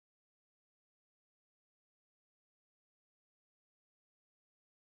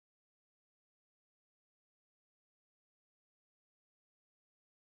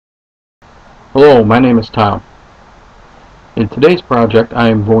Hello, my name is Tom. In today's project I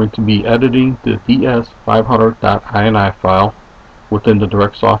am going to be editing the ds500.ini file within the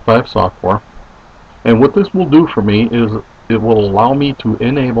DirectSoft 5 software. And what this will do for me is it will allow me to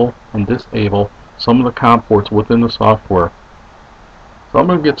enable and disable some of the comports within the software. So I'm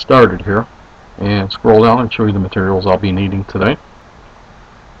going to get started here and scroll down and show you the materials I'll be needing today.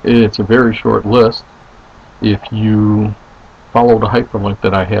 It's a very short list. If you follow the hyperlink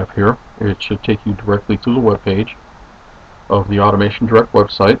that I have here, it should take you directly to the web page of the Automation Direct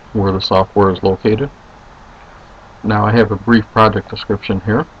website where the software is located. Now I have a brief project description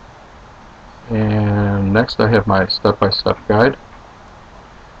here, and next I have my step-by-step guide.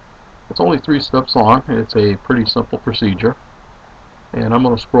 It's only 3 steps long. It's a pretty simple procedure, and I'm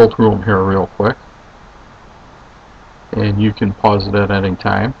going to scroll through them here real quick, and you can pause it at any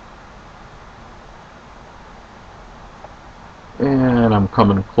time. And I'm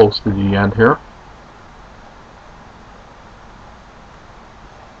coming close to the end here.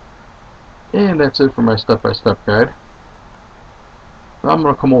 And that's it for my step-by-step guide. Now I'm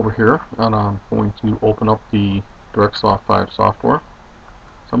going to come over here and I'm going to open up the DirectSoft 5 software.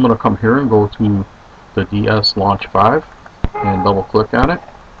 So I'm going to come here and go to the DS Launch 5 and double click on it.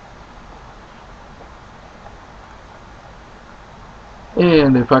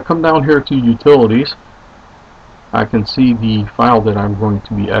 And if I come down here to Utilities, I can see the file that I'm going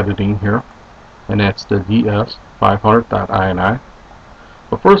to be editing here, and that's the ds500.ini.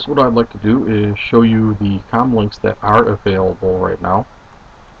 But first, what I'd like to do is show you the COM links that are available right now.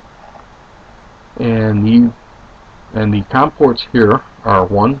 And the COM ports here are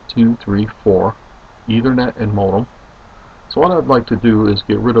 1, 2, 3, 4, Ethernet and modem. So what I'd like to do is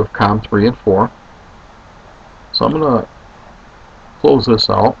get rid of COM 3 and 4. So I'm going to close this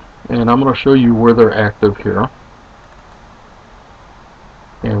out, and I'm going to show you where they're active here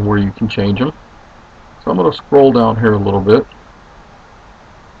and where you can change them. So I'm going to scroll down here a little bit,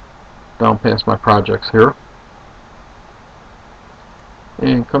 down past my projects here,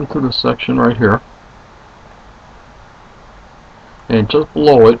 and come to this section right here. And just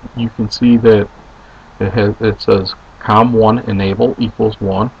below it, you can see that it says COM1 enable equals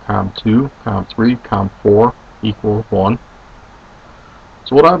 1, COM2, COM3, COM4 equals 1.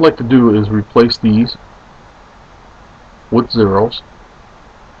 So what I'd like to do is replace these with zeros.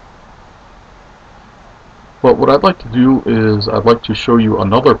 But what I'd like to do is I'd like to show you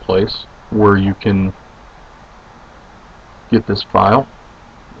another place where you can get this file.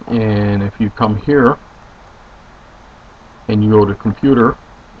 And if you come here and you go to Computer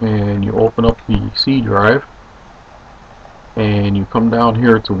and you open up the C drive and you come down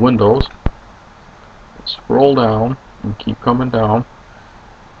here to Windows, scroll down and keep coming down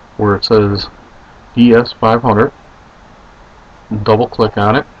where it says DS500, double click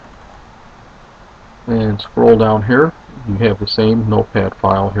on it, and scroll down here. You have the same notepad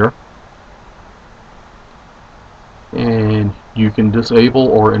file here, and you can disable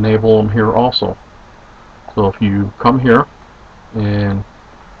or enable them here also. So if you come here and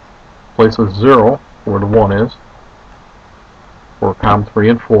place a 0 where the 1 is for COM 3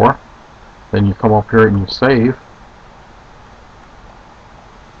 and 4, then you come up here and you save,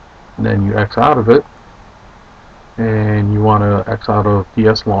 and then you X out of it, and you want to X out of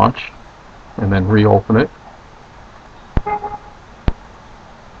DS Launch and then reopen it.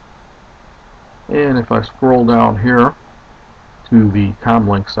 And if I scroll down here to the COM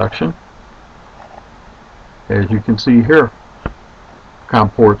link section, as you can see here, COM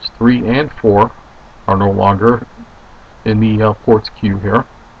ports 3 and 4 are no longer in the ports queue here.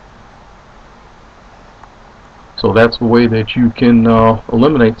 So that's the way that you can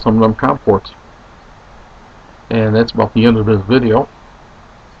eliminate some of them COM ports. And that's about the end of this video.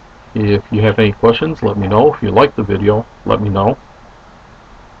 If you have any questions, let me know. If you like the video, let me know.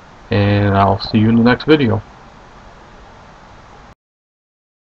 And I'll see you in the next video.